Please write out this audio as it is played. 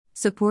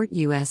Support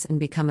us and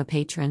become a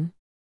patron.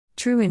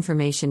 True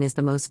information is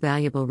the most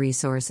valuable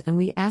resource, and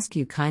we ask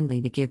you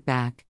kindly to give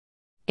back.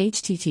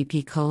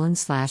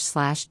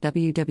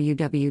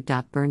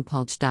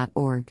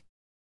 http://www.burnpulch.org.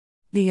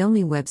 The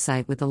only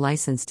website with a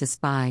license to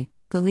spy,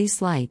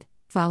 police light.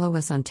 Follow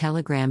us on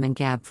Telegram and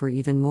Gab for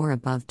even more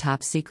above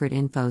top secret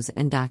infos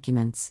and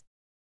documents.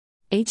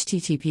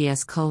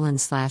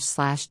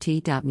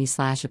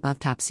 https://t.me/above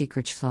top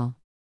secret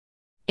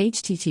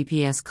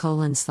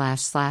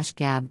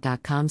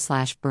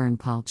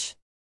https://gab.com/burnpulch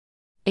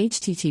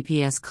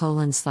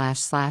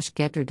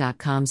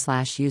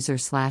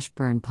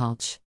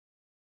https://getter.com/user/burnpulch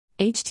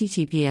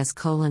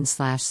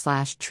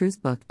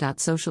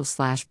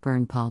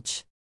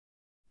https://truthbook.social/burnpulch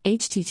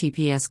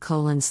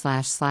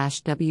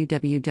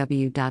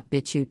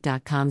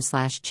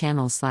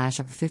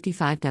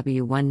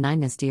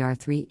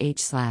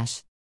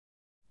https://www.bitchute.com/channel/55w19sdr3h/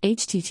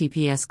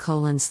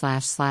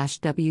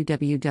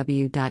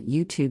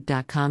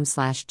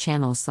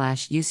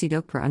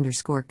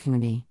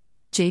 https://www.youtube.com/channel/ucdokper_community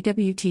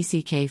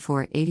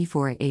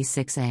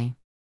JWTCK484A6A.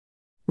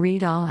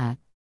 Read all at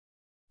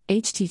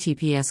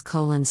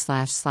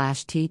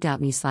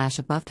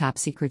https://t.me/above top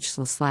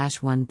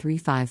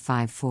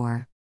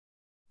secret/13554.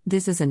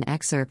 This is an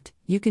excerpt.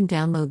 You can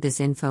download this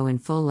info in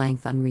full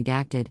length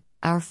unredacted,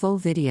 our full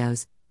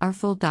videos, our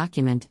full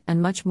document,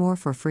 and much more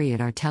for free at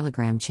our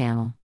Telegram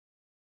channel.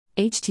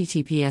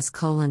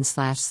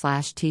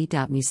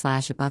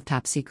 https://t.me/above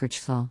top secret.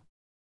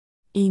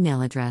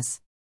 Email address.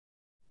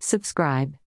 Subscribe.